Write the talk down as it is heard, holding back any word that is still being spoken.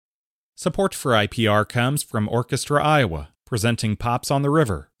Support for IPR comes from Orchestra Iowa, presenting Pops on the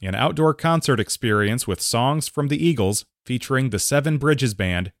River, an outdoor concert experience with songs from the Eagles featuring the Seven Bridges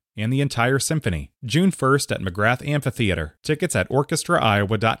Band and the entire symphony. June 1st at McGrath Amphitheater. Tickets at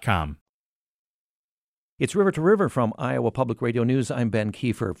orchestraiowa.com. It's River to River from Iowa Public Radio News. I'm Ben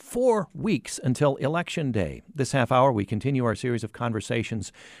Kiefer. 4 weeks until Election Day. This half hour, we continue our series of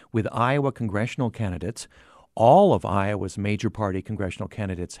conversations with Iowa congressional candidates. All of Iowa's major party congressional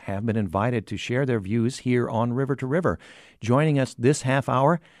candidates have been invited to share their views here on River to River. Joining us this half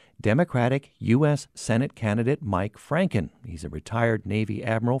hour, Democratic U.S. Senate candidate Mike Franken. He's a retired Navy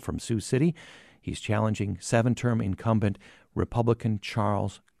admiral from Sioux City. He's challenging 7-term incumbent Republican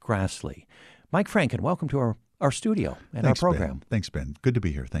Charles Grassley. Mike Franken, welcome to our studio and Thanks, our program. Ben. Thanks, Ben. Good to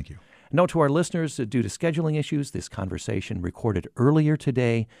be here. Thank you. Note to our listeners, due to scheduling issues, this conversation recorded earlier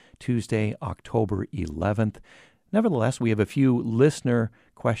today, Tuesday, October 11th. Nevertheless, we have a few listener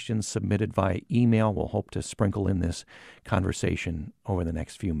questions submitted via email. We'll hope to sprinkle in this conversation over the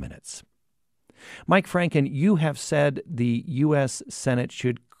next few minutes. Mike Franken, you have said the U.S. Senate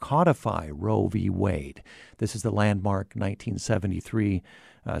should codify Roe v. Wade. This is the landmark 1973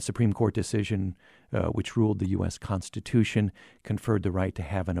 Supreme Court decision which ruled the U.S. Constitution, conferred the right to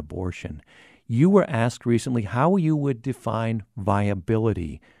have an abortion. You were asked recently how you would define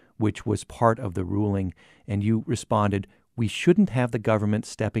viability, which was part of the ruling, and you responded, "We shouldn't have the government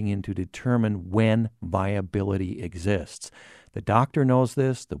stepping in to determine when viability exists. The doctor knows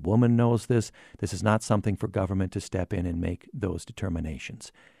this, the woman knows this. This is not something for government to step in and make those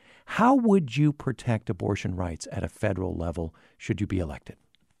determinations." How would you protect abortion rights at a federal level should you be elected?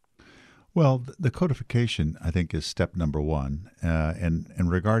 Well, the codification, I think, is step number one. And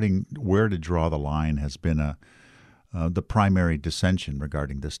regarding where to draw the line has been the primary dissension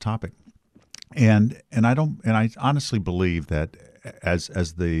regarding this topic. And I honestly believe that as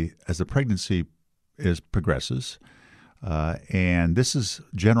the pregnancy progresses, and this is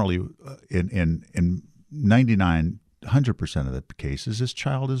generally in 100% of the cases, this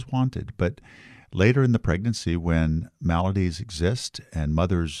child is wanted. But later in the pregnancy, when maladies exist and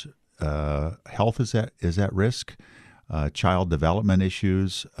mother's health is at risk, child development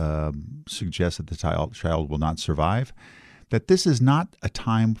issues suggest that the child will not survive, that this is not a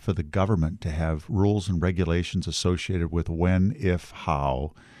time for the government to have rules and regulations associated with when, if,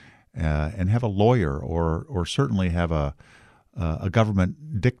 how, and have a lawyer or certainly have a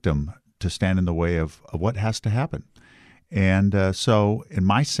government dictum to stand in the way of what has to happen. And so, in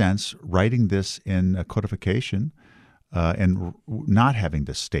my sense, writing this in a codification and not having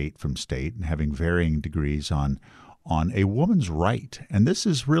to state from state and having varying degrees on a woman's right, and this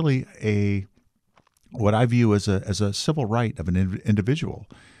is really what I view as a civil right of an individual,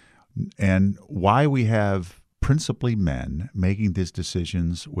 and why we have principally men making these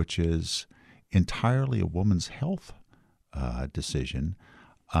decisions, which is entirely a woman's health decision,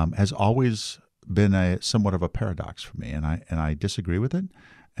 has always been somewhat of a paradox for me, and I disagree with it,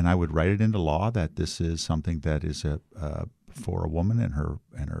 and I would write it into law that this is something that is for a woman and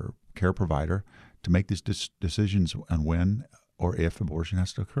her care provider to make these decisions on when or if abortion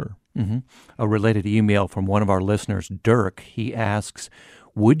has to occur. Mm-hmm. A related email from one of our listeners, Dirk. He asks,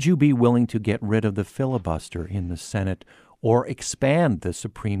 would you be willing to get rid of the filibuster in the Senate or expand the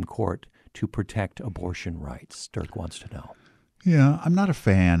Supreme Court to protect abortion rights? Dirk wants to know. Yeah, I'm not a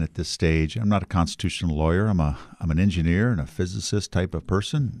fan at this stage. I'm not a constitutional lawyer. I'm an engineer and a physicist type of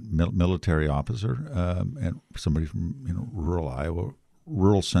person, military officer, and somebody from rural Iowa,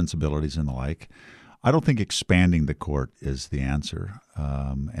 rural sensibilities and the like. I don't think expanding the court is the answer,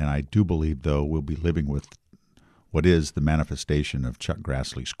 and I do believe, though, we'll be living with what is the manifestation of Chuck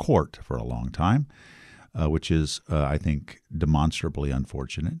Grassley's court for a long time, which is, I think, demonstrably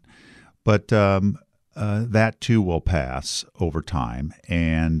unfortunate. But that too will pass over time,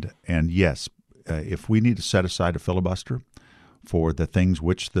 and yes, if we need to set aside a filibuster for the things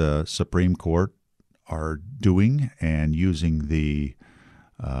which the Supreme Court are doing and using the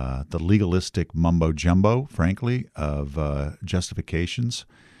legalistic mumbo jumbo, frankly, of justifications,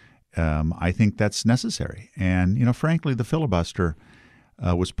 I think that's necessary. And frankly, the filibuster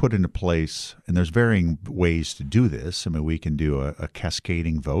was put into place, and there's varying ways to do this. I mean, we can do a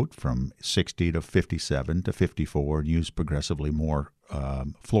cascading vote from 60 to 57 to 54 and use progressively more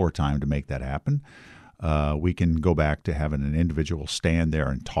floor time to make that happen. We can go back to having an individual stand there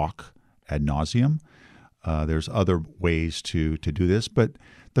and talk ad nauseum. There's other ways to do this, but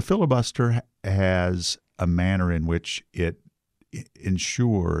the filibuster has a manner in which it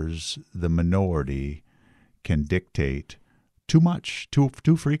ensures the minority can dictate too much,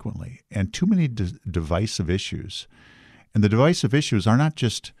 too frequently, and too many divisive issues. And the divisive issues are not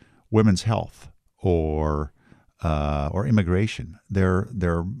just women's health or immigration. They're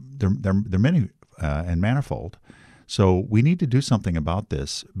many and manifold. So we need to do something about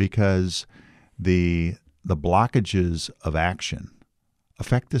this because the blockages of action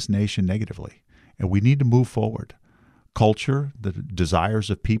affect this nation negatively, and we need to move forward. Culture, the desires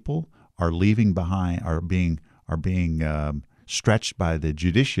of people are leaving behind, are being stretched by the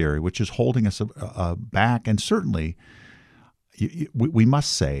judiciary, which is holding us back. And certainly, we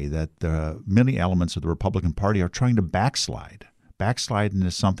must say that many elements of the Republican Party are trying to backslide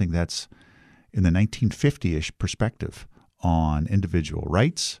into something that's in the 1950-ish perspective on individual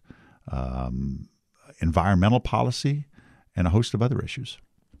rights, environmental policy, and a host of other issues.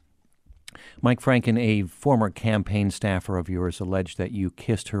 Mike Franken, a former campaign staffer of yours, alleged that you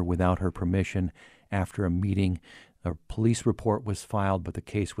kissed her without her permission after a meeting. A police report was filed, but the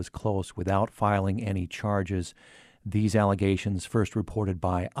case was closed without filing any charges. These allegations first reported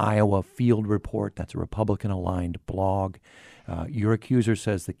by Iowa Field Report. That's a Republican-aligned blog. Your accuser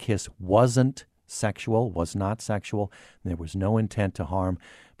says the kiss was not sexual, and there was no intent to harm.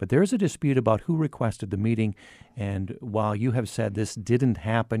 But there is a dispute about who requested the meeting, and while you have said this didn't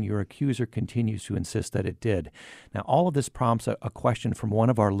happen, your accuser continues to insist that it did. Now, all of this prompts a question from one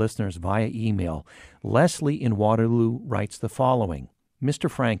of our listeners via email. Leslie in Waterloo writes the following: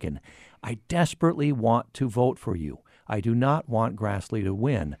 Mr. Franken, I desperately want to vote for you. I do not want Grassley to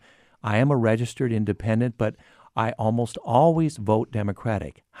win. I am a registered independent, but I almost always vote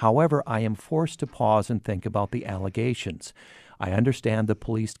Democratic. However, I am forced to pause and think about the allegations. I understand the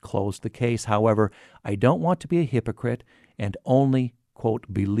police closed the case. However, I don't want to be a hypocrite and only,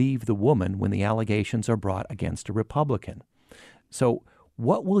 quote, believe the woman when the allegations are brought against a Republican. So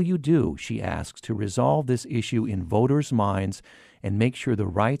what will you do, she asks, to resolve this issue in voters' minds and make sure the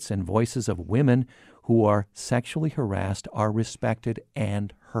rights and voices of women who are sexually harassed are respected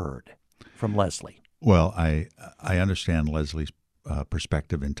and heard? From Leslie. Well, I understand Leslie's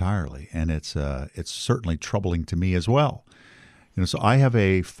perspective entirely, and it's certainly troubling to me as well. So I have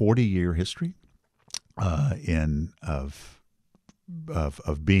a 40-year history of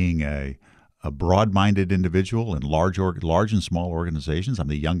being a broad-minded individual in large and small organizations. I'm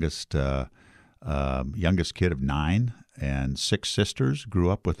the youngest kid of 9 and 6 sisters. Grew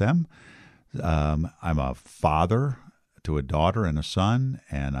up with them. I'm a father to a daughter and a son,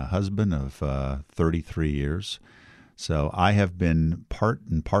 and a husband of 33 years. So I have been part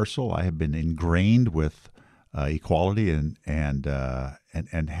and parcel. I have been ingrained with equality and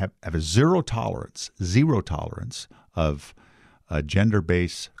have a zero tolerance of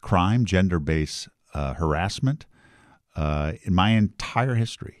gender-based crime, gender-based harassment in my entire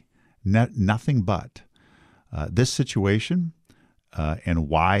history. Nothing but this situation and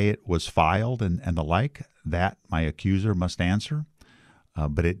why it was filed and the like. That my accuser must answer.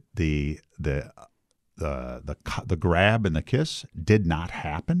 But the grab and the kiss did not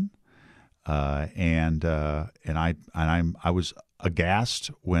happen. And I was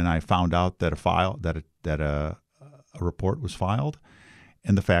aghast when I found out that a report was filed,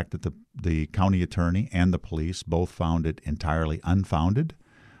 and the fact that the county attorney and the police both found it entirely unfounded.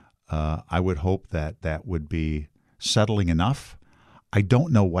 I would hope that would be settling enough. I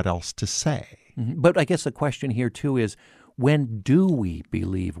don't know what else to say. Mm-hmm. But I guess the question here too is, when do we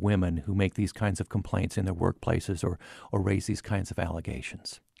believe women who make these kinds of complaints in their workplaces or raise these kinds of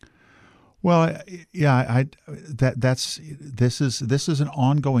allegations? Well, yeah, this is an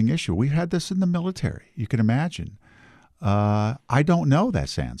ongoing issue. We've had this in the military. You can imagine. I don't know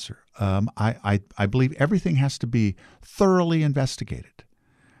that's answer. I believe everything has to be thoroughly investigated,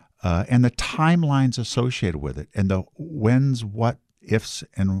 and the timelines associated with it, and the whens, what, ifs,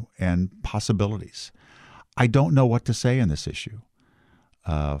 and possibilities. I don't know what to say in this issue.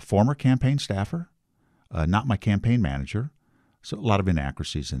 Former campaign staffer, not my campaign manager, so a lot of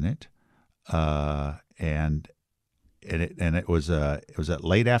inaccuracies in it. And it was a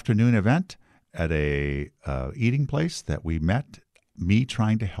late afternoon event at a eating place that we met, me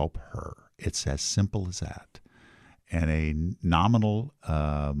trying to help her. It's as simple as that. And a nominal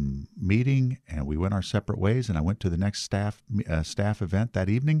meeting, and we went our separate ways. And I went to the next staff event that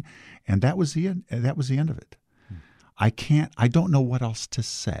evening, and that was the end. That was the end of it. I don't know what else to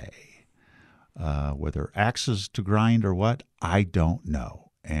say. Whether axes to grind or what, I don't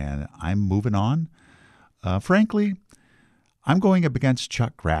know. And I'm moving on. Frankly, I'm going up against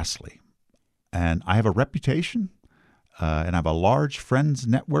Chuck Grassley, and I have a reputation, and I have a large friends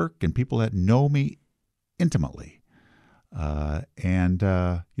network and people that know me intimately. My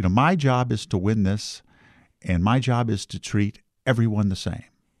job is to win this, and my job is to treat everyone the same,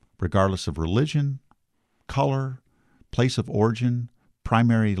 regardless of religion, color, place of origin,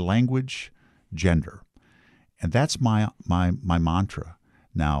 primary language, gender. And that's my mantra.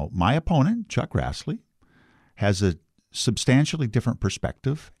 Now, my opponent, Chuck Grassley, has a substantially different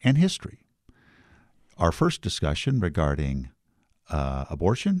perspective and history. Our first discussion regarding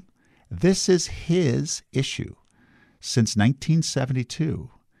abortion, this is his issue. Since 1972,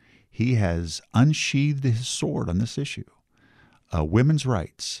 he has unsheathed his sword on this issue. Women's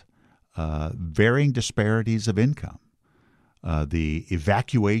rights, varying disparities of income, the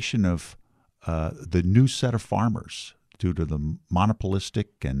evacuation of the new set of farmers due to the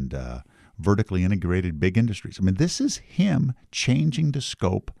monopolistic and vertically integrated big industries. I mean, this is him changing the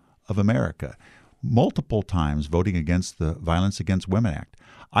scope of America. Multiple times voting against the Violence Against Women Act.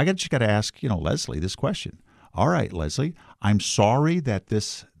 I just got to ask, Leslie, this question. All right, Leslie, I'm sorry that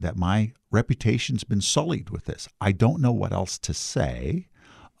my reputation's been sullied with this. I don't know what else to say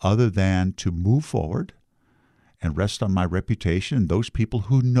other than to move forward and rest on my reputation and those people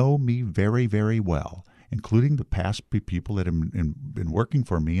who know me very, very well, including the past people that have been working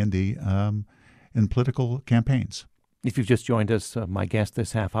for me in political campaigns. If you've just joined us, my guest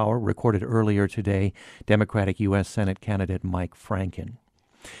this half hour, recorded earlier today, Democratic U.S. Senate candidate Mike Franken.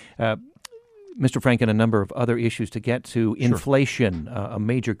 Mr. Franken, a number of other issues to get to. Sure. Inflation, a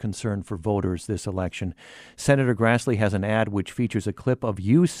major concern for voters this election. Senator Grassley has an ad which features a clip of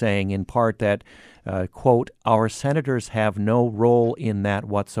you saying in part that, quote, our senators have no role in that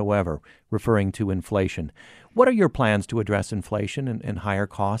whatsoever, referring to inflation. What are your plans to address inflation and higher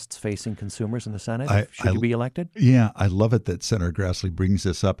costs facing consumers in the Senate? Should you be elected? Yeah, I love it that Senator Grassley brings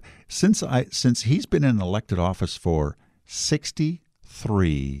this up. Since he's been in elected office for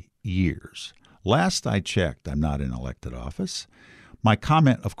 63 years. Last I checked, I'm not in elected office. My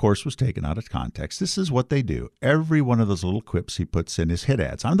comment, of course, was taken out of context. This is what they do. Every one of those little quips he puts in is hit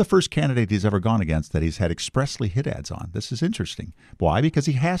ads. I'm the first candidate he's ever gone against that he's had expressly hit ads on. This is interesting. Why? Because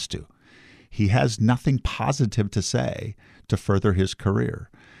he has to. He has nothing positive to say to further his career.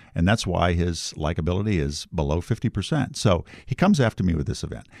 And that's why his likability is below 50%. So he comes after me with this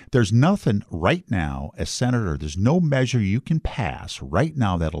event. There's nothing right now, as senator, there's no measure you can pass right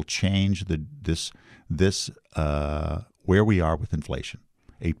now that'll change where we are with inflation,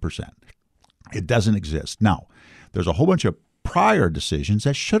 8%. It doesn't exist. Now, there's a whole bunch of prior decisions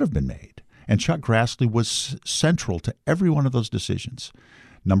that should have been made. And Chuck Grassley was central to every one of those decisions.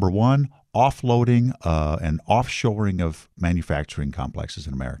 Number one, offloading and offshoring of manufacturing complexes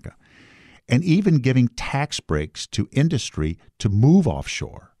in America, and even giving tax breaks to industry to move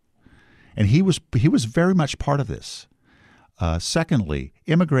offshore. And he was very much part of this. Secondly,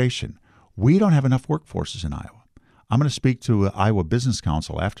 immigration. We don't have enough workforces in Iowa. I'm going to speak to Iowa Business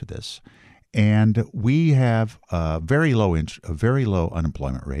Council after this, and we have a very low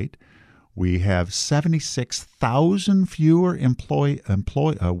unemployment rate. We have 76,000 fewer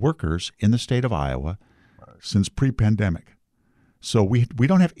workers in the state of Iowa since pre-pandemic. So we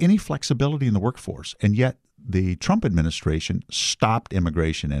don't have any flexibility in the workforce, and yet the Trump administration stopped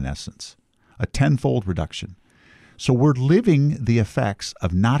immigration in essence, a tenfold reduction. So we're living the effects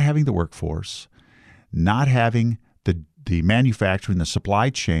of not having the workforce, not having the manufacturing, the supply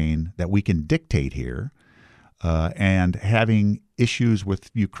chain that we can dictate here, and having issues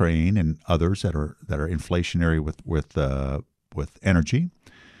with Ukraine and others that are inflationary with energy.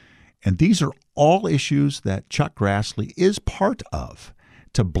 And these are all issues that Chuck Grassley is part of.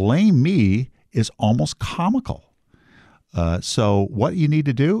 To blame me is almost comical. So what you need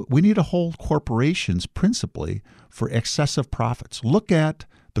to do, we need to hold corporations principally for excessive profits. Look at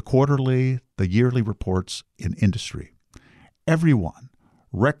the quarterly, the yearly reports in industry. Everyone,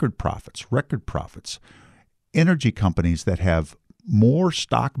 record profits. Energy companies that have more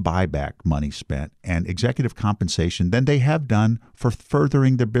stock buyback money spent and executive compensation than they have done for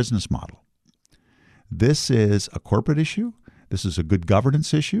furthering their business model. This is a corporate issue. This is a good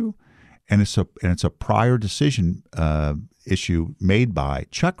governance issue, and it's a prior decision issue made by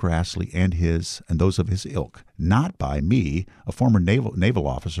Chuck Grassley and those of his ilk, not by me, a former naval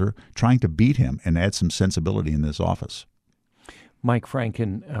officer, trying to beat him and add some sensibility in this office. Mike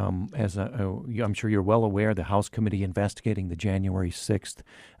Franken, I'm sure you're well aware, the House committee investigating the January 6th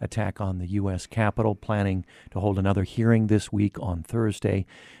attack on the U.S. Capitol, planning to hold another hearing this week on Thursday.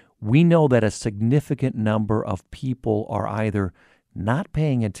 We know that a significant number of people are either not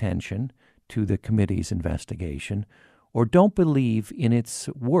paying attention to the committee's investigation or don't believe in its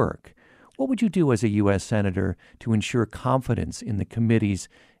work. What would you do as a U.S. Senator to ensure confidence in the committee's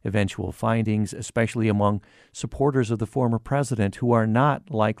eventual findings, especially among supporters of the former president who are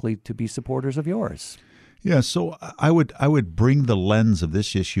not likely to be supporters of yours? Yeah, so I would bring the lens of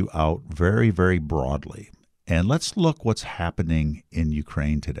this issue out very, very broadly. And let's look what's happening in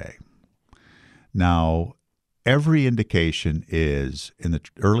Ukraine today. Now, every indication is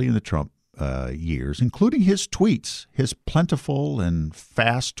early in the Trump years, including his tweets, his plentiful and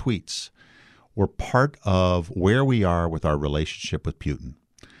fast tweets, were part of where we are with our relationship with Putin.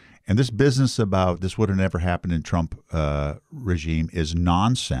 And this business about this would have never happened in Trump regime is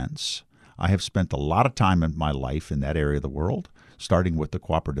nonsense. I have spent a lot of time in my life in that area of the world, starting with the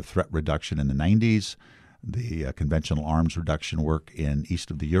cooperative threat reduction in the 90s, the conventional arms reduction work in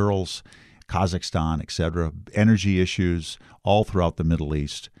east of the Urals, Kazakhstan, etc., energy issues all throughout the Middle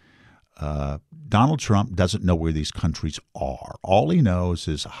East. Donald Trump doesn't know where these countries are. All he knows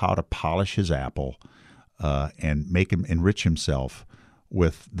is how to polish his apple and make him enrich himself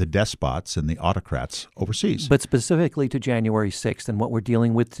with the despots and the autocrats overseas. But specifically to January 6th and what we're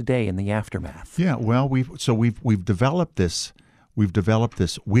dealing with today in the aftermath. Yeah, well, we've developed this. We've developed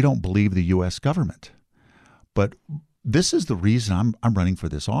this. We don't believe the U.S. government, but this is the reason I'm running for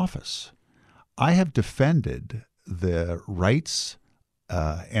this office. I have defended the rights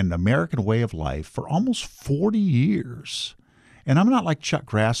and American way of life for almost 40 years. And I'm not like Chuck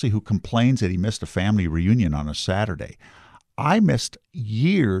Grassley, who complains that he missed a family reunion on a Saturday. I missed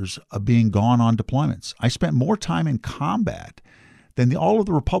years of being gone on deployments. I spent more time in combat than all of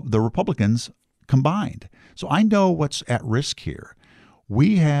the Republicans combined. So I know what's at risk here.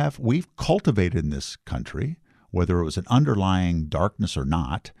 We've cultivated in this country, whether it was an underlying darkness or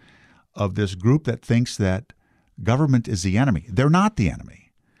not, of this group that thinks that government is the enemy. They're not the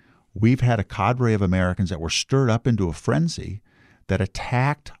enemy. We've had a cadre of Americans that were stirred up into a frenzy that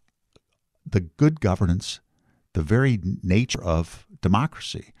attacked the good governance, the very nature of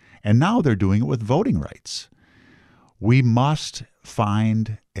democracy. And now they're doing it with voting rights. We must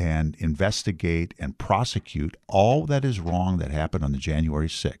find and investigate and prosecute all that is wrong that happened on the January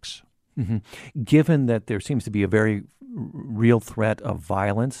 6th. Mm-hmm. Given that there seems to be a very real threat of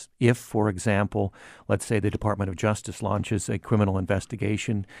violence, if, for example, let's say the Department of Justice launches a criminal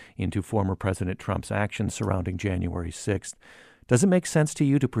investigation into former President Trump's actions surrounding January 6th, does it make sense to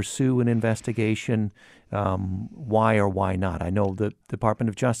you to pursue an investigation? Why or why not? I know the Department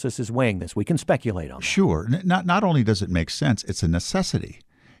of Justice is weighing this. We can speculate on that. Sure. Not only does it make sense, it's a necessity.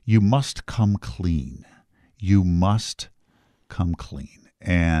 You must come clean. You must come clean.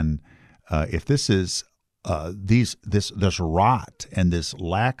 And if this is this rot and this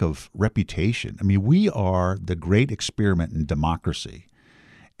lack of reputation, I mean, we are the great experiment in democracy,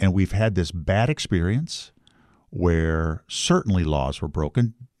 and we've had this bad experience where certainly laws were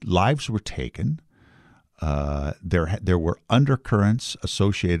broken, lives were taken. There were undercurrents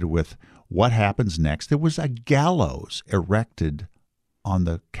associated with what happens next. There was a gallows erected on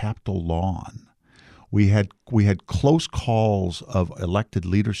the Capitol lawn. We had close calls of elected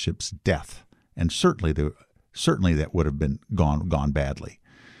leadership's death, and certainly that would have been gone badly.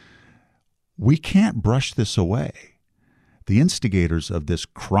 We can't brush this away. The instigators of this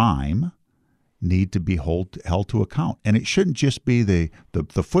crime need to be held to account, and it shouldn't just be the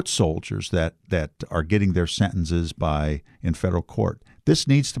foot soldiers that are getting their sentences in federal court. This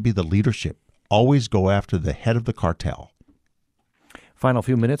needs to be the leadership. Always go after the head of the cartel. Final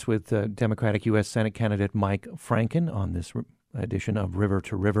few minutes with Democratic U.S. Senate candidate Mike Franken on this edition of River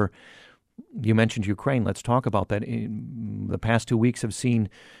to River. You mentioned Ukraine. Let's talk about that. In the past 2 weeks have seen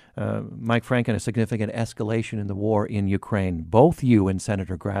Mike Franken a significant escalation in the war in Ukraine. Both you and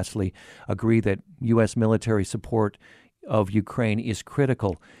Senator Grassley agree that U.S. military support of Ukraine is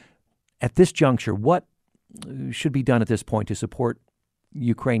critical. At this juncture, what should be done at this point to support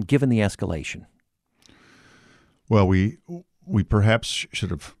Ukraine given the escalation? Well, we perhaps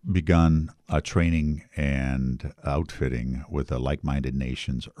should have begun training and outfitting with the like-minded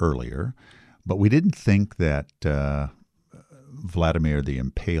nations earlier, but we didn't think that Vladimir the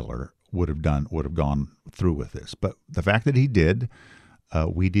Impaler would have gone through with this. But the fact that he did,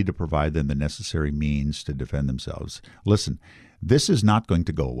 we need to provide them the necessary means to defend themselves. Listen, this is not going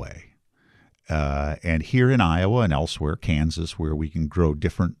to go away. And here in Iowa and elsewhere, Kansas, where we can grow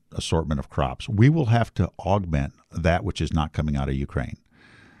different assortment of crops, we will have to augment that which is not coming out of Ukraine.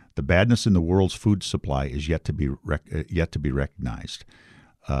 The badness in the world's food supply is yet to be recognized.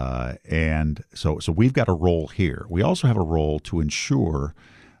 And so we've got a role here. We also have a role to ensure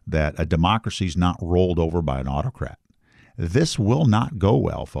that a democracy is not rolled over by an autocrat. This will not go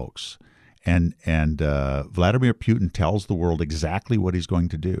well, folks. And Vladimir Putin tells the world exactly what he's going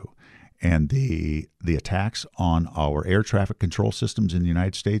to do. And the attacks on our air traffic control systems in the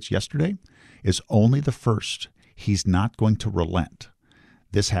United States yesterday is only the first. He's not going to relent.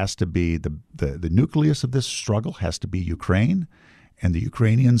 This has to be the nucleus of this struggle has to be Ukraine, and the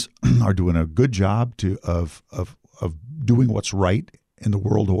Ukrainians are doing a good job of doing what's right in the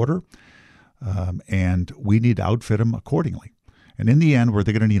world order, and we need to outfit them accordingly. And in the end, they're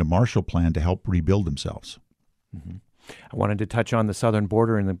going to need a Marshall Plan to help rebuild themselves. Mm-hmm. I wanted to touch on the southern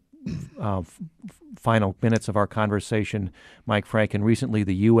border in the final minutes of our conversation, Mike Franken. Recently,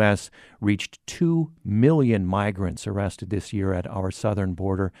 the U.S. reached 2 million migrants arrested this year at our southern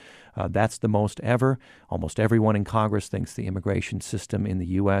border. That's the most ever. Almost everyone in Congress thinks the immigration system in the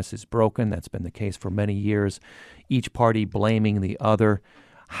U.S. is broken. That's been the case for many years, each party blaming the other.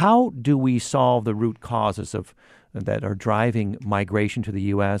 How do we solve the root causes that are driving migration to the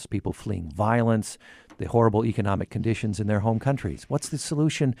U.S., people fleeing violence, the horrible economic conditions in their home countries? What's the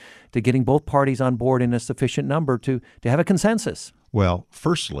solution to getting both parties on board in a sufficient number to have a consensus? Well,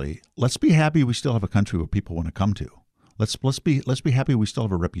 firstly, let's be happy we still have a country where people want to come to. Let's be happy we still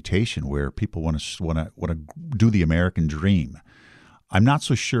have a reputation where people want to do the American dream. I'm not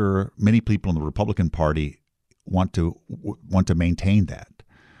so sure many people in the Republican Party want to maintain that.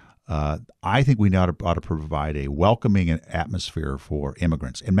 I think we ought to provide a welcoming atmosphere for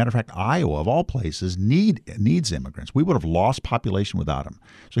immigrants. And matter of fact, Iowa, of all places, needs immigrants. We would have lost population without them.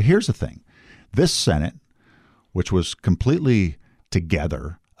 So here's the thing. This Senate, which was completely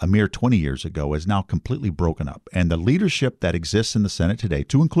together a mere 20 years ago, is now completely broken up. And the leadership that exists in the Senate today,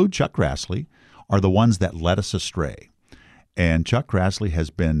 to include Chuck Grassley, are the ones that led us astray. And Chuck Grassley has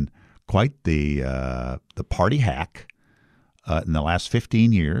been quite the party hack in the last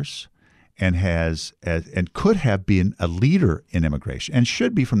 15 years, and could have been a leader in immigration, and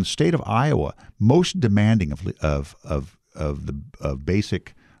should be, from the state of Iowa, most demanding of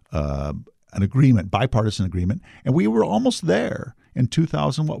basic an agreement, bipartisan agreement. And we were almost there in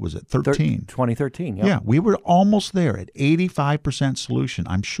 2013. 2013. Yeah, we were almost there at 85% solution,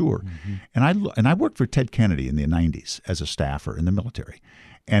 I'm sure. Mm-hmm. And I worked for Ted Kennedy in the 90s as a staffer in the military.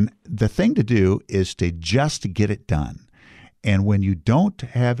 And the thing to do is to just get it done. And when you don't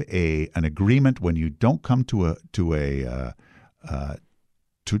have an agreement, when you don't come to a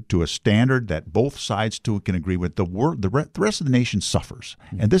standard that both sides can agree with, the rest of the nation suffers.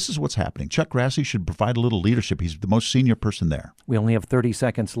 Mm-hmm. And this is what's happening. Chuck Grassley should provide a little leadership. He's the most senior person there. We only have 30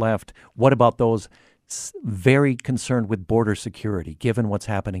 seconds left. What about those very concerned with border security, given what's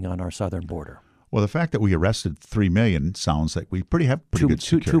happening on our southern border? Well, the fact that we arrested 3 million sounds like we have pretty good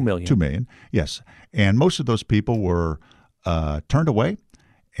security. 2 million. 2 million, yes. And most of those people were turned away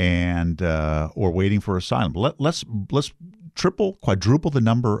and or waiting for asylum. Let's triple, quadruple the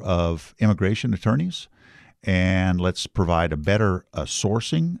number of immigration attorneys, and let's provide a better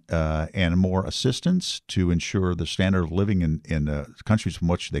sourcing and more assistance to ensure the standard of living in the countries from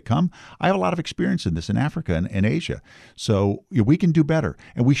which they come. I have a lot of experience in this in Africa and Asia, so we can do better,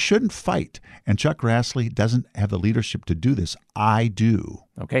 and we shouldn't fight. And Chuck Grassley doesn't have the leadership to do this. I do.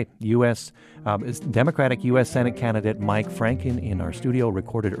 Okay, Democratic U.S. Senate candidate Mike Franken in our studio,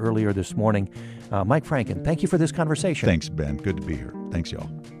 recorded earlier this morning. Mike Franken, thank you for this conversation. Thanks, Ben. Good to be here. Thanks,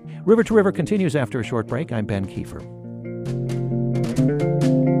 y'all. River to River continues after a short break. I'm Ben Kiefer.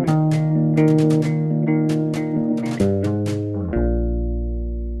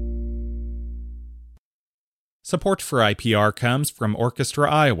 Support for IPR comes from Orchestra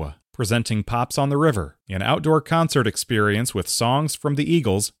Iowa, presenting Pops on the River, an outdoor concert experience with songs from the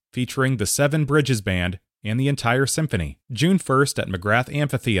Eagles featuring the Seven Bridges Band and the entire symphony. June 1st at McGrath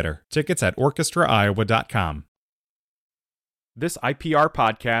Amphitheater. Tickets at orchestraiowa.com. This IPR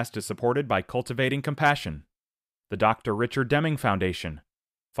podcast is supported by Cultivating Compassion, the Dr. Richard Deming Foundation,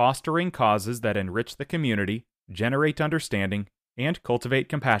 fostering causes that enrich the community, generate understanding, and cultivate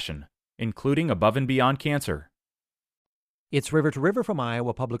compassion, including above and beyond cancer. It's River to River from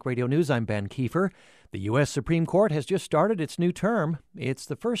Iowa Public Radio News. I'm Ben Kiefer. The U.S. Supreme Court has just started its new term. It's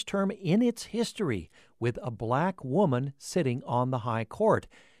the first term in its history with a black woman sitting on the high court,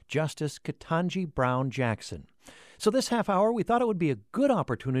 Justice Ketanji Brown Jackson. So this half hour, we thought it would be a good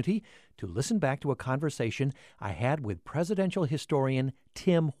opportunity to listen back to a conversation I had with presidential historian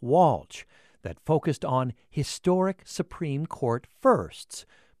Tim Walsh that focused on historic Supreme Court firsts.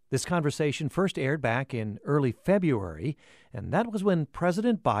 This conversation first aired back in early February, and that was when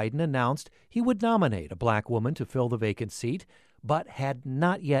President Biden announced he would nominate a black woman to fill the vacant seat, but had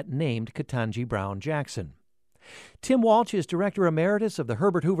not yet named Ketanji Brown Jackson. Tim Walsh is Director Emeritus of the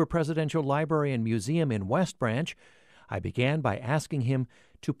Herbert Hoover Presidential Library and Museum in West Branch. I began by asking him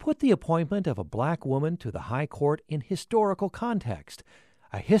to put the appointment of a black woman to the High Court in historical context,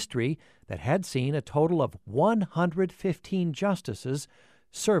 a history that had seen a total of 115 justices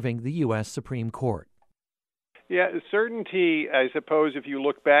serving the U.S. Supreme Court. Yeah, certainty, I suppose, if you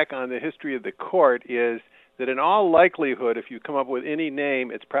look back on the history of the court, is that in all likelihood, if you come up with any name,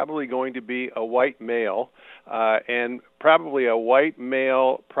 it's probably going to be a white male, and probably a white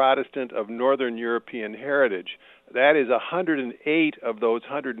male Protestant of Northern European heritage. That is 108 of those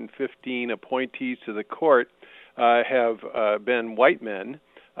 115 appointees to the court have been white men,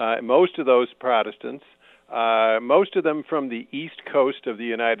 most of those Protestants, most of them from the east coast of the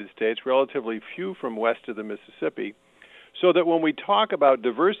United States, relatively few from west of the Mississippi. So that when we talk about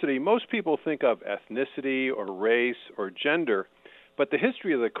diversity, most people think of ethnicity or race or gender, but the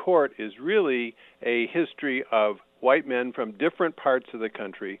history of the court is really a history of white men from different parts of the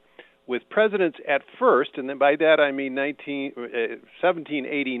country, with presidents at first, and then by that I mean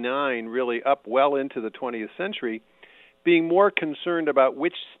 1789, really up well into the 20th century, being more concerned about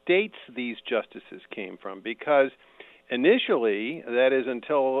which states these justices came from, because initially, that is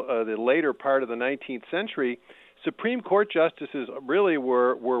until the later part of the 19th century, Supreme Court justices really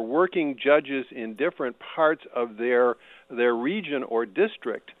were working judges in different parts of their region or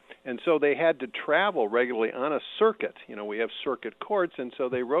district, and so they had to travel regularly on a circuit. You know, we have circuit courts, and so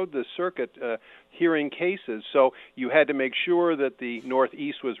they rode the circuit hearing cases. So you had to make sure that the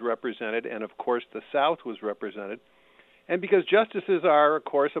Northeast was represented, and of course the South was represented. And because justices are, of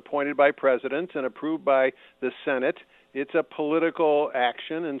course, appointed by presidents and approved by the Senate, it's a political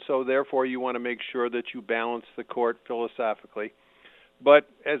action, and so therefore you want to make sure that you balance the court philosophically. But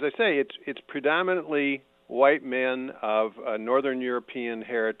as I say, it's predominantly white men of Northern European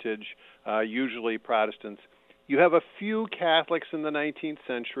heritage, usually Protestants. You have a few Catholics in the 19th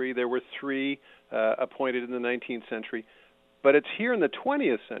century. There were 3 appointed in the 19th century. But it's here in the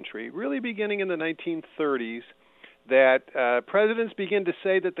 20th century, really beginning in the 1930s, that presidents begin to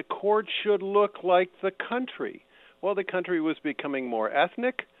say that the court should look like the country. Well, the country was becoming more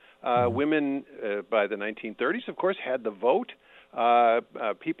ethnic. Women, by the 1930s, of course, had the vote.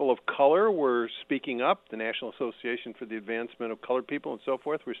 People of color were speaking up. The National Association for the Advancement of Colored People and so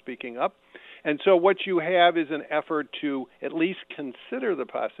forth were speaking up. And so what you have is an effort to at least consider the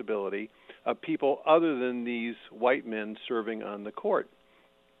possibility of people other than these white men serving on the court.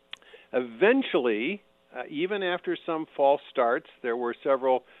 Eventually, even after some false starts, there were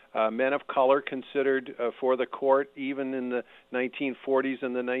several men of color considered for the court, even in the 1940s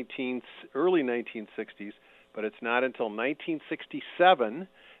and the early 1960s. But it's not until 1967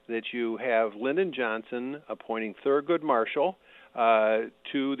 that you have Lyndon Johnson appointing Thurgood Marshall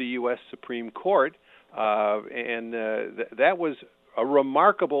to the U.S. Supreme Court, and that was a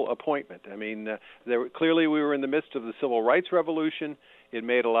remarkable appointment. I mean, clearly we were in the midst of the Civil Rights Revolution. It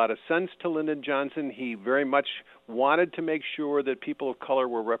made a lot of sense to Lyndon Johnson. He very much wanted to make sure that people of color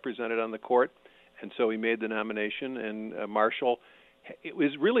were represented on the court, and so he made the nomination, and Marshall, it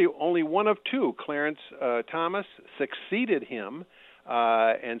was really only one of 2. Clarence Thomas succeeded him,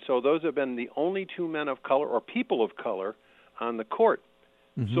 and so those have been the only 2 men of color or people of color on the court.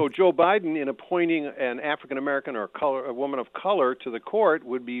 Mm-hmm. So Joe Biden, in appointing an African-American or a woman of color to the court,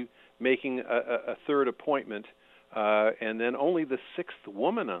 would be making a 3rd appointment, and then only the 6th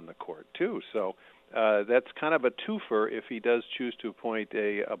woman on the court, too. So that's kind of a twofer if he does choose to appoint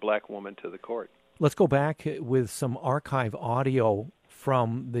a black woman to the court. Let's go back with some archive audio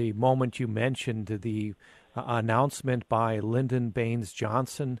from the moment you mentioned the announcement by Lyndon Baines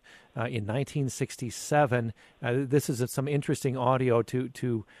Johnson in 1967. This is some interesting audio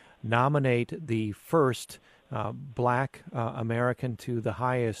to nominate the first black American to the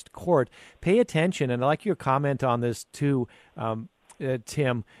highest court. Pay attention, and I like your comment on this too,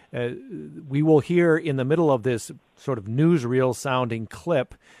 Tim. We will hear in the middle of this sort of newsreel-sounding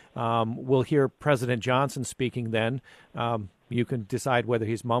clip, we'll hear President Johnson speaking then. You can decide whether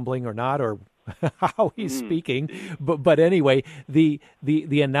he's mumbling or not, or how he's speaking. But anyway, the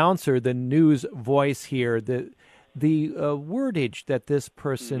announcer, the news voice here, the wordage that this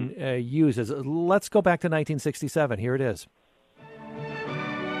person uses. Let's go back to 1967. Here it is.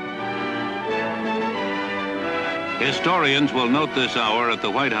 Historians will note this hour at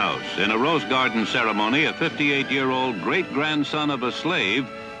the White House. In a Rose Garden ceremony, a 58-year-old great-grandson of a slave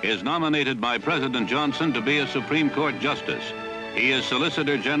is nominated by President Johnson to be a Supreme Court justice. He is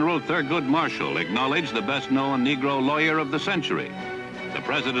Solicitor General Thurgood Marshall, acknowledged the best-known Negro lawyer of the century. The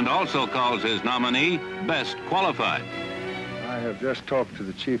president also calls his nominee best qualified. I have just talked to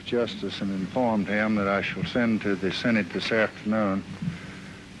the Chief Justice and informed him that I shall send to the Senate this afternoon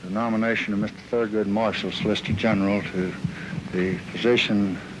the nomination of Mr. Thurgood Marshall, Solicitor General, to the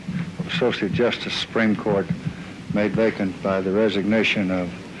position of Associate Justice Supreme Court, made vacant by the resignation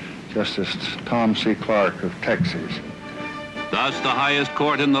of Justice Tom C. Clark of Texas. Thus, the highest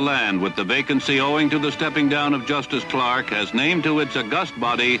court in the land, with the vacancy owing to the stepping down of Justice Clark, has named to its august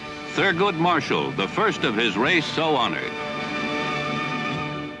body Thurgood Marshall, the first of his race so honored.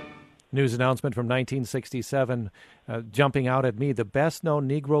 News announcement from 1967 jumping out at me, the best-known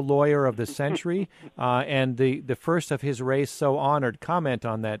Negro lawyer of the century and the first of his race so honored. Comment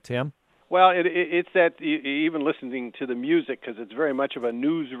on that, Tim. Well, it's that even listening to the music, because it's very much of a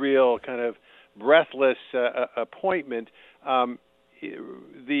newsreel kind of breathless appointment.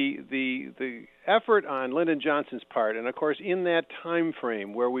 The effort on Lyndon Johnson's part, and of course in that time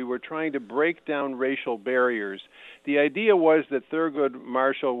frame where we were trying to break down racial barriers, the idea was that Thurgood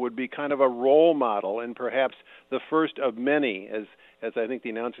Marshall would be kind of a role model and perhaps the first of many, as I think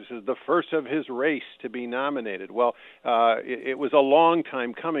the announcer says, the first of his race to be nominated. Well, it was a long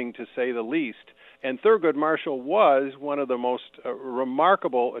time coming, to say the least. And Thurgood Marshall was one of the most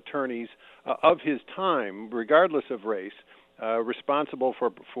remarkable attorneys of his time, regardless of race, responsible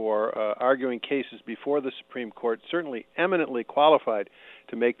for arguing cases before the Supreme Court, certainly eminently qualified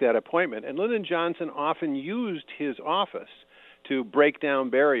to make that appointment. And Lyndon Johnson often used his office to break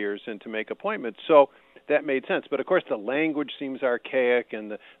down barriers and to make appointments. So that made sense. But of course, the language seems archaic,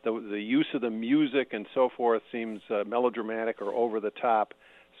 and the use of the music and so forth seems melodramatic or over the top.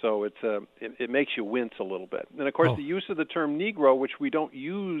 So it makes you wince a little bit. And of course, the use of the term Negro, which we don't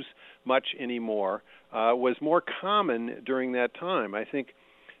use much anymore, was more common during that time. I think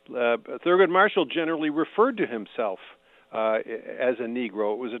Thurgood Marshall generally referred to himself as a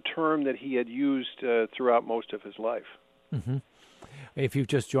Negro. It was a term that he had used throughout most of his life. Mm-hmm. If you've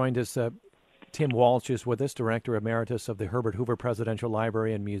just joined us, Tim Walsh is with us, Director Emeritus of the Herbert Hoover Presidential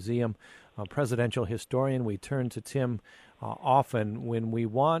Library and Museum, presidential historian. We turn to Tim often when we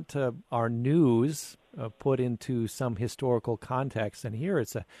want our news put into some historical context, and here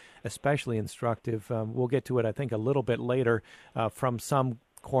it's especially instructive. We'll get to it, I think, a little bit later from some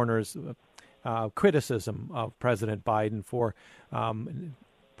corners, criticism of President Biden for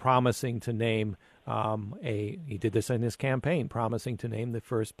promising to name he did this in his campaign, promising to name the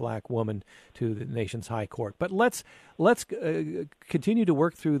first black woman to the nation's high court. But let's continue to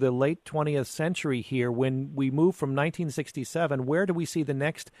work through the late 20th century here. When we move from 1967, where do we see the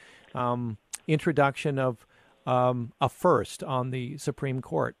next introduction of a first on the Supreme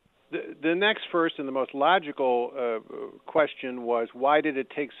Court? The next first and the most logical question was, why did it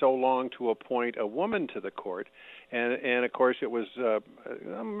take so long to appoint a woman to the court? And of course, it was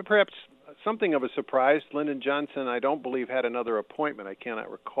perhaps something of a surprise. Lyndon Johnson, I don't believe, had another appointment. I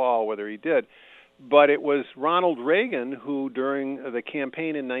cannot recall whether he did. But it was Ronald Reagan who, during the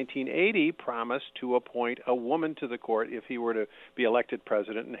campaign in 1980, promised to appoint a woman to the court if he were to be elected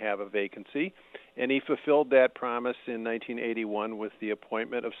president and have a vacancy. And he fulfilled that promise in 1981 with the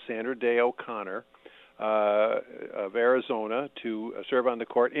appointment of Sandra Day O'Connor of Arizona to serve on the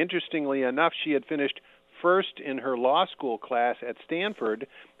court. Interestingly enough, she had finished first in her law school class at Stanford,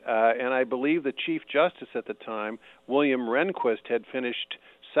 and I believe the Chief Justice at the time, William Rehnquist, had finished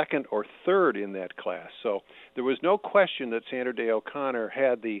second or third in that class. So there was no question that Sandra Day O'Connor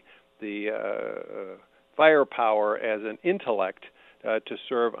had the firepower as an intellect to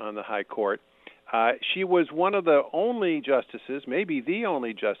serve on the high court. She was one of the only justices, maybe the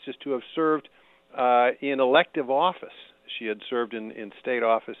only justice, to have served in elective office. She had served in state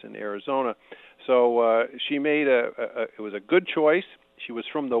office in Arizona. So she made it was a good choice. She was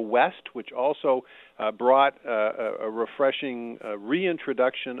from the West, which also brought a refreshing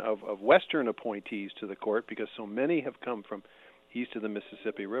reintroduction of Western appointees to the court, because so many have come from east of the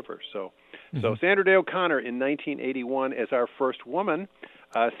Mississippi River. So Sandra Day O'Connor in 1981 as our first woman.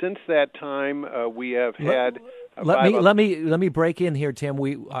 Since that time, we have had. Let me break in here, Tim.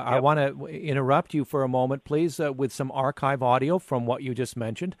 I want to interrupt you for a moment, please, with some archive audio from what you just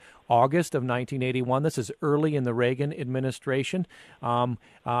mentioned. August of 1981. This is early in the Reagan administration.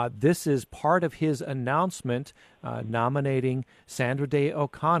 This is part of his announcement nominating Sandra Day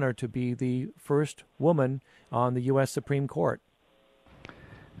O'Connor to be the first woman on the U.S. Supreme Court.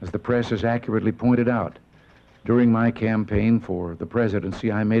 As the press has accurately pointed out, during my campaign for the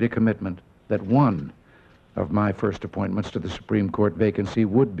presidency, I made a commitment that one of my first appointments to the Supreme Court vacancy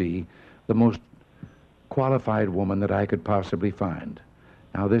would be the most qualified woman that I could possibly find.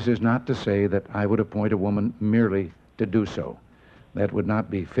 Now, this is not to say that I would appoint a woman merely to do so. That would not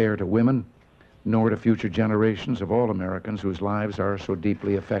be fair to women, nor to future generations of all Americans whose lives are so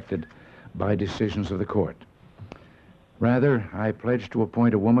deeply affected by decisions of the court. Rather, I pledge to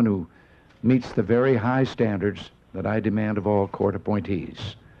appoint a woman who meets the very high standards that I demand of all court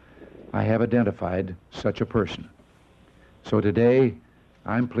appointees. I have identified such a person. So today,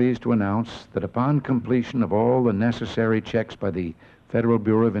 I'm pleased to announce that upon completion of all the necessary checks by the Federal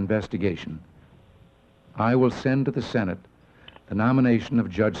Bureau of Investigation, I will send to the Senate the nomination of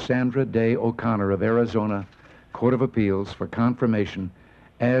Judge Sandra Day O'Connor of Arizona Court of Appeals for confirmation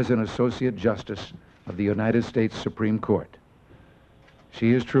as an Associate Justice of the United States Supreme Court.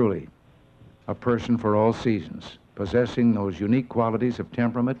 She is truly a person for all seasons, possessing those unique qualities of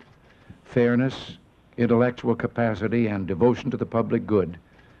temperament, fairness, intellectual capacity, and devotion to the public good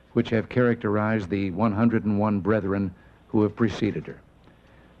which have characterized the 101 brethren who have preceded her.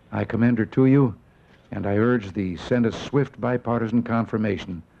 I commend her to you, and I urge the Senate's swift bipartisan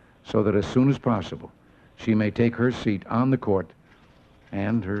confirmation so that as soon as possible she may take her seat on the court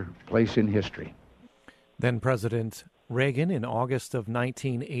and her place in history. Then President Reagan in August of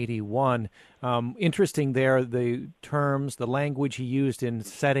 1981. Interesting there, the terms, the language he used in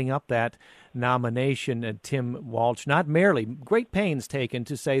setting up that nomination, Tim Walsh, not merely, great pains taken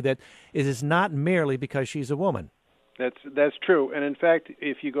to say that it is not merely because she's a woman. That's true. And in fact,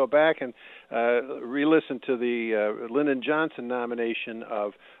 if you go back and re-listen to the Lyndon Johnson nomination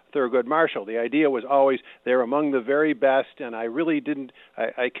of Thurgood Marshall, the idea was always they're among the very best, and I really didn't,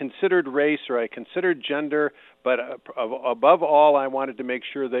 I considered race or I considered gender, but above all, I wanted to make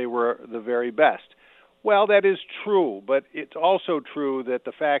sure they were the very best. Well, that is true, but it's also true that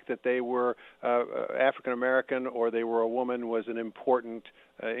the fact that they were African American or they were a woman was an important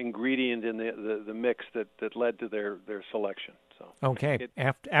ingredient in the mix that led to their selection. So, okay.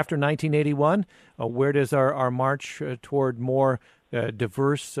 After 1981, where does our march toward more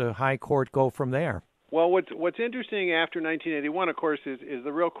diverse high court go from there? Well, what's interesting after 1981, of course, is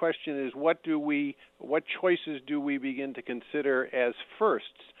the real question is what choices do we begin to consider as firsts?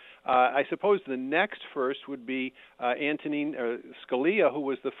 I suppose the next first would be Antonin Scalia, who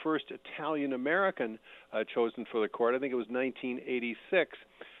was the first Italian-American chosen for the court. I think it was 1986.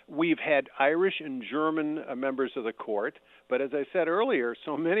 We've had Irish and German members of the court, but as I said earlier,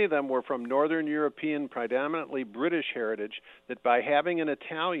 so many of them were from Northern European, predominantly British heritage, that by having an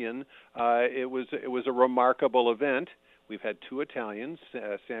Italian, it was a remarkable event. We've had two Italians.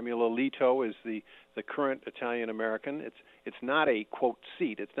 Samuel Alito is the current Italian-American. It's not a, quote,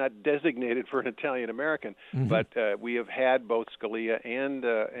 seat. It's not designated for an Italian-American, but we have had both Scalia and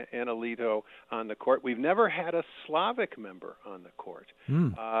Alito on the court. We've never had a Slavic member on the court.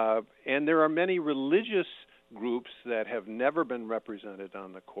 And there are many religious groups that have never been represented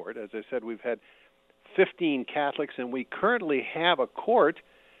on the court. As I said, we've had 15 Catholics, and we currently have a court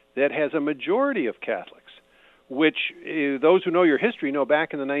that has a majority of Catholics, which those who know your history know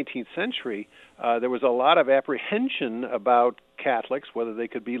back in the 19th century, there was a lot of apprehension about Catholics, whether they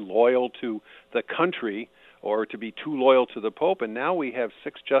could be loyal to the country or to be too loyal to the Pope. And now we have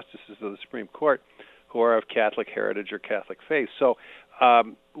 6 justices of the Supreme Court who are of Catholic heritage or Catholic faith. So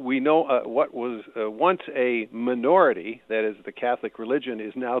we know what was once a minority, that is the Catholic religion,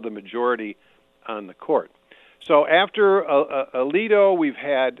 is now the majority on the court. So after Alito, we've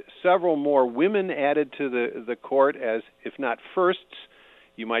had several more women added to the court as, if not firsts,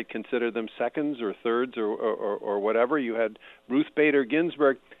 you might consider them seconds or thirds or whatever. You had Ruth Bader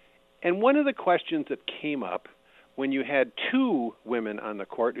Ginsburg. And one of the questions that came up when you had 2 women on the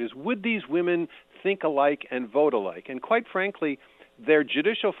court is, would these women think alike and vote alike? And quite frankly, their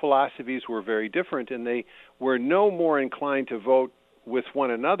judicial philosophies were very different, and they were no more inclined to vote with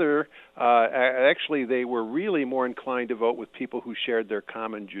one another. Actually, they were really more inclined to vote with people who shared their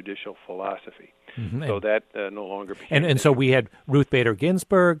common judicial philosophy. So that no longer became... And so we had Ruth Bader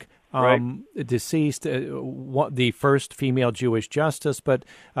Ginsburg, right, deceased, the first female Jewish justice, but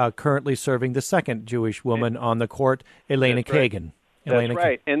currently serving the second Jewish woman on the court, Elena Kagan. That's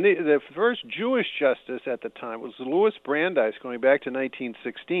right. And the first Jewish justice at the time was Louis Brandeis, going back to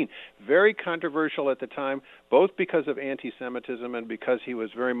 1916. Very controversial at the time, both because of anti-Semitism and because he was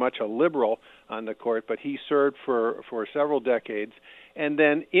very much a liberal on the court, but he served for several decades. And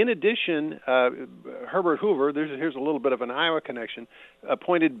then, in addition, Herbert Hoover, here's a little bit of an Iowa connection,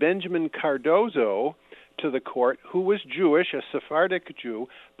 appointed Benjamin Cardozo to the court, who was Jewish, a Sephardic Jew,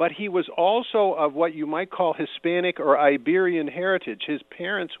 but he was also of what you might call Hispanic or Iberian heritage. His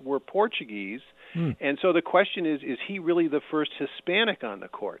parents were Portuguese, and so the question is he really the first Hispanic on the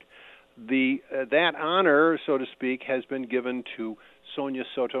court? That honor, so to speak, has been given to Sonia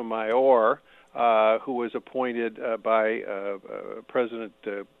Sotomayor, who was appointed by President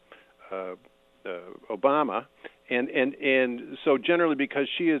Obama. And so generally, because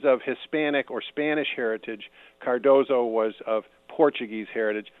she is of Hispanic or Spanish heritage, Cardozo was of Portuguese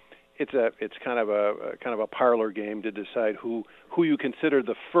heritage. It's kind of a parlor game to decide who you consider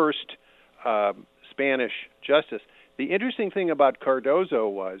the first Spanish justice. The interesting thing about Cardozo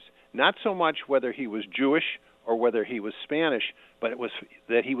was not so much whether he was Jewish or whether he was Spanish, but it was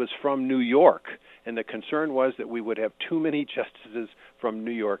that he was from New York, and the concern was that we would have too many justices from New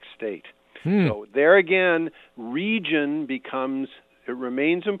York State. So there again, region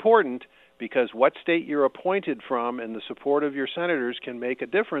remains important, because what state you're appointed from and the support of your senators can make a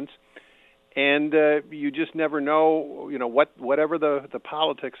difference. And you just never know, whatever the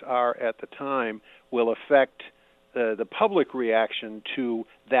politics are at the time will affect the public reaction to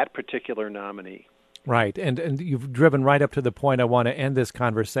that particular nominee. Right, and you've driven right up to the point I want to end this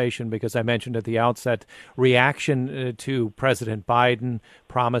conversation, because I mentioned at the outset reaction to President Biden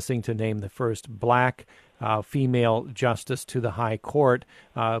promising to name the first black female justice to the High Court,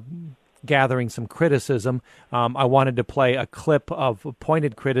 gathering some criticism. I wanted to play a clip of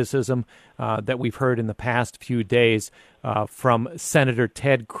pointed criticism that we've heard in the past few days from Senator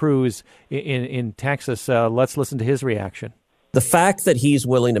Ted Cruz in Texas. Let's listen to his reaction. The fact that he's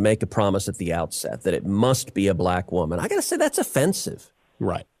willing to make a promise at the outset that it must be a black woman, I got to say that's offensive.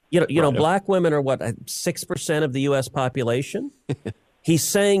 Right. Black women are 6% of the U.S. population. He's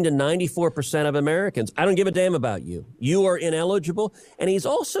saying to 94% of Americans, I don't give a damn about you. You are ineligible. And he's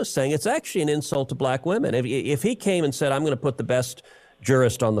also saying it's actually an insult to black women. If he came and said, I'm going to put the best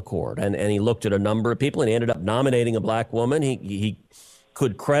jurist on the court, and he looked at a number of people and he ended up nominating a black woman, he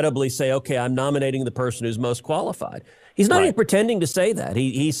could credibly say, okay, I'm nominating the person who's most qualified. He's not even pretending to say that.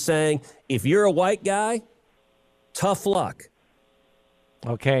 He's saying, if you're a white guy, tough luck.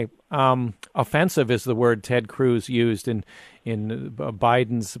 Okay. Offensive is the word Ted Cruz used in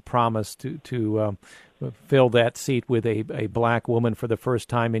Biden's promise to fill that seat with a black woman for the first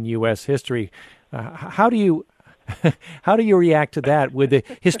time in U.S. history. How do you react to that with the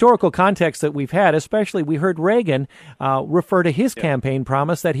historical context that we've had? Especially, we heard Reagan refer to his campaign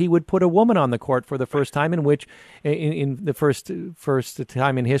promise that he would put a woman on the court for the first time, in the first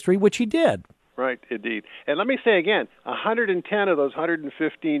time in history, which he did. Right, indeed. And let me say again, 110 of those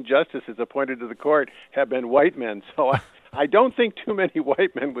 115 justices appointed to the court have been white men. So I don't think too many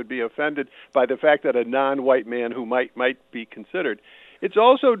white men would be offended by the fact that a non-white man who might be considered. It's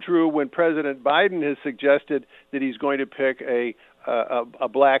also true when President Biden has suggested that he's going to pick a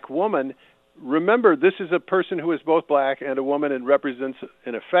black woman. Remember, this is a person who is both black and a woman and represents,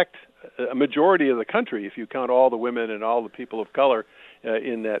 in effect, a majority of the country, if you count all the women and all the people of color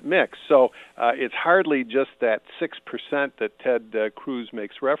in that mix. So it's hardly just that 6% that Ted Cruz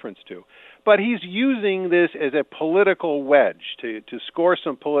makes reference to. But he's using this as a political wedge to score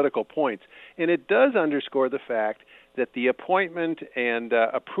some political points. And it does underscore the fact that the appointment and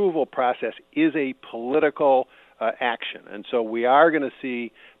approval process is a political action. And so we are going to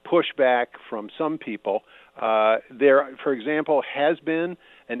see pushback from some people. There, for example, has been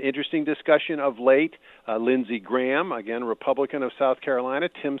an interesting discussion of late. Lindsey Graham, again, Republican of South Carolina,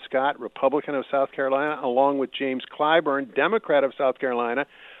 Tim Scott, Republican of South Carolina, along with James Clyburn, Democrat of South Carolina,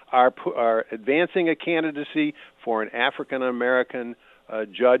 are advancing a candidacy for an African-American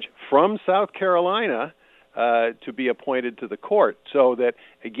judge from South Carolina to be appointed to the court. So that,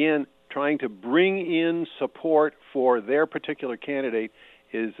 again, trying to bring in support for their particular candidate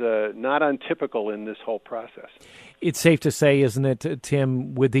is not untypical in this whole process. It's safe to say, isn't it,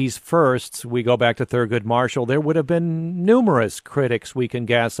 Tim, with these firsts, we go back to Thurgood Marshall, there would have been numerous critics, we can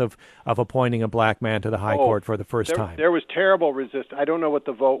guess, of appointing a black man to the High Court for the first time. There was terrible resistance. I don't know what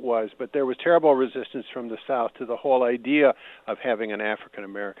the vote was, but there was terrible resistance from the South to the whole idea of having an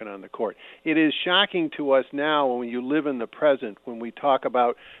African-American on the court. It is shocking to us now when you live in the present, when we talk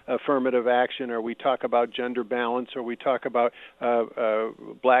about affirmative action, or we talk about gender balance, or we talk about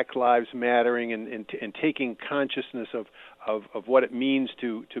Black Lives Mattering and taking consciousness of what it means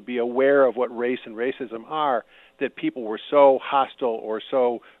to be aware of what race and racism are, that people were so hostile or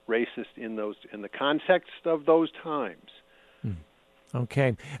so racist in the context of those times.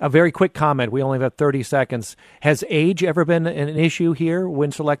 Okay. A very quick comment. We only have 30 seconds. Has age ever been an issue here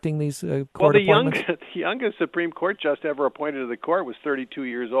when selecting these court appointments? The youngest Supreme Court justice ever appointed to the court was 32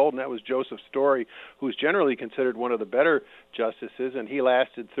 years old, and that was Joseph Story, who's generally considered one of the better justices, and he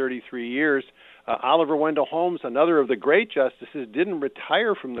lasted 33 years. Oliver Wendell Holmes, another of the great justices, didn't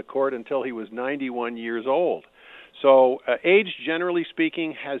retire from the court until he was 91 years old. So age, generally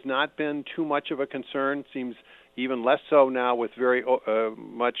speaking, has not been too much of a concern. Seems even less so now with very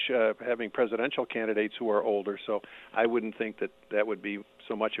much having presidential candidates who are older. So I wouldn't think that would be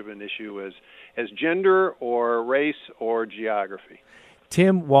so much of an issue as gender or race or geography.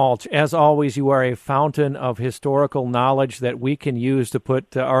 Tim Walsh, as always, you are a fountain of historical knowledge that we can use to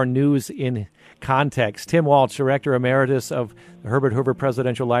put our news in context. Tim Walsh, Director Emeritus of the Herbert Hoover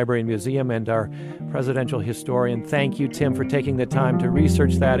Presidential Library and Museum and our presidential historian. Thank you, Tim, for taking the time to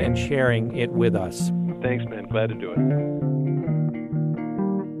research that and sharing it with us. Thanks, man. Glad to do it.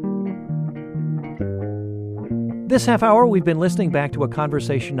 This half hour, we've been listening back to a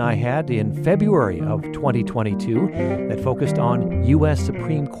conversation I had in February of 2022 that focused on U.S.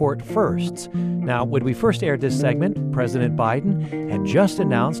 Supreme Court firsts. Now, when we first aired this segment, President Biden had just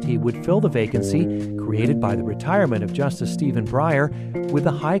announced he would fill the vacancy created by the retirement of Justice Stephen Breyer with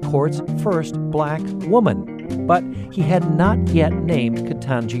the High Court's first black woman. But he had not yet named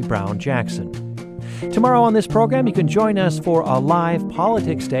Ketanji Brown Jackson. Tomorrow on this program, you can join us for a live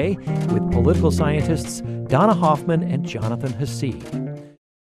Politics Day with political scientists Donna Hoffman and Jonathan Hassid.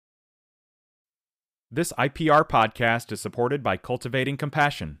 This IPR podcast is supported by Cultivating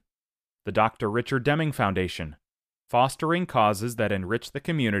Compassion, the Dr. Richard Deming Foundation, fostering causes that enrich the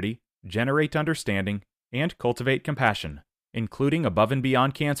community, generate understanding, and cultivate compassion, including Above and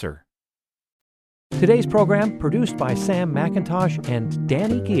Beyond Cancer. Today's program, produced by Sam McIntosh and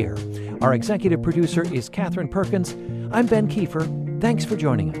Danny Gear. Our executive producer is Catherine Perkins. I'm Ben Kiefer. Thanks for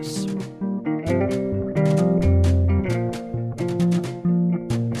joining us.